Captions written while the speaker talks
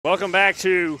Welcome back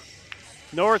to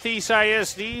Northeast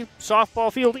ISD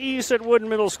Softball Field East at Wood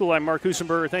Middle School. I'm Mark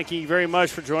Husenberger. Thank you very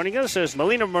much for joining us as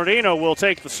Maleena Moreno will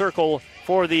take the circle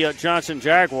for the Johnson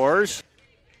Jaguars.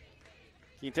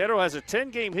 Quintero has a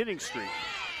 10-game hitting streak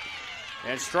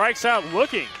and strikes out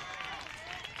looking.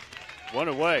 One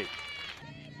away.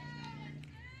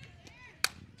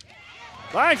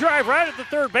 Line drive right at the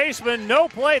third baseman. No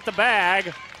play at the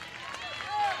bag.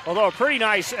 Although a pretty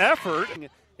nice effort.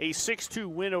 A 6-2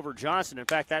 win over Johnson. In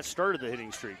fact, that started the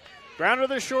hitting streak. Ground to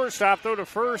the shortstop, throw to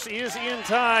first is in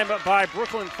time by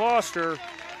Brooklyn Foster.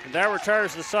 And that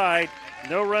retires the side.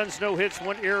 No runs, no hits,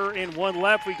 one error, and one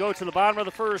left. We go to the bottom of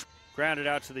the first. Grounded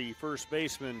out to the first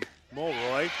baseman,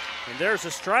 Mulroy. And there's a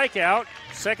strikeout.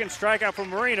 Second strikeout from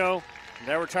Moreno. And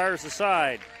that retires the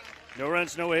side. No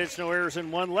runs, no hits, no errors,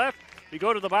 and one left. We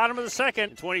go to the bottom of the second.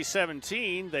 In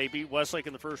 2017, they beat Westlake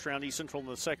in the first round. East Central in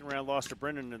the second round, lost to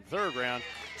Brennan in the third round.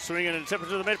 Swinging and tipping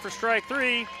to the mid for strike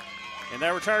three. And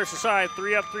that retires the side.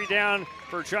 3 up, 3 down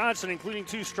for Johnson, including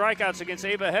 2 strikeouts against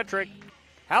Ava Hetrick.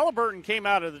 Halliburton came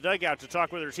out of the dugout to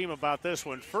talk with her team about this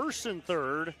one. First and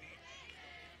third.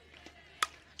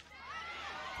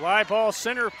 Fly ball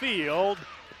center field.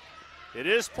 It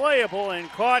is playable and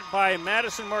caught by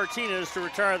Madison Martinez to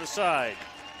retire the side.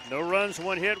 No runs,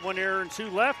 1 hit, 1 error, and 2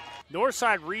 left.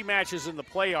 Northside rematches in the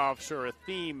playoffs are a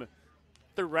theme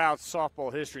throughout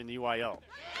softball history in the UIL.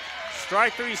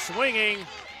 Strike 3 swinging,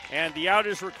 and the out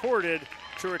is recorded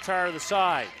to retire the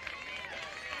side.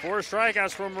 4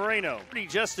 strikeouts for Moreno.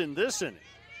 Just in this inning,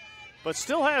 but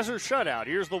still has her shutout.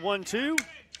 Here's the 1-2.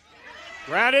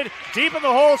 Grounded, deep in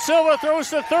the hole. Silva throws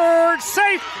to third,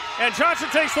 safe, and Johnson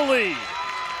takes the lead.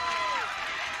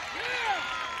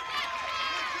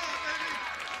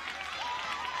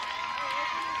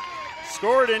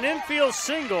 Scored an infield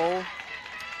single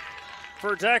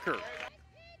for Decker.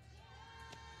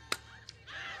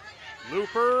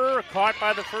 Looper caught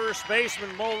by the first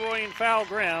baseman, Mulroy, in foul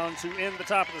ground to end the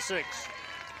top of the 6th.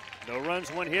 No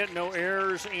runs, 1 hit, no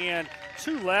errors, and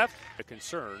 2 left. A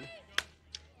concern.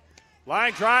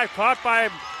 Line drive caught by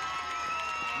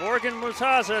Morgan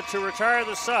Mutaza to retire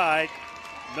the side.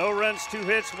 No runs, 2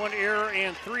 hits, 1 error,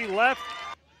 and 3 left.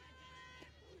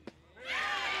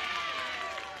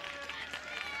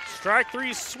 Strike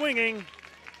 3 swinging.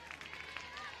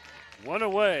 1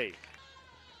 away.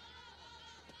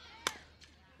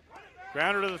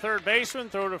 Grounder to the third baseman,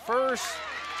 throw to first.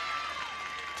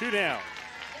 2 down.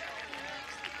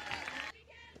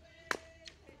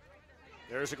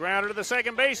 There's a grounder to the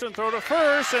second baseman, throw to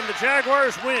first, and the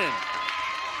Jaguars win.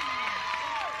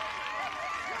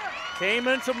 Came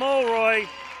into Mulroy,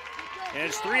 and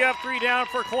it's 3 up, 3 down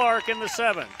for Clark in the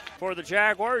 7th. For the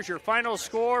Jaguars, your final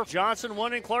score, Johnson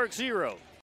 1 and Clark 0.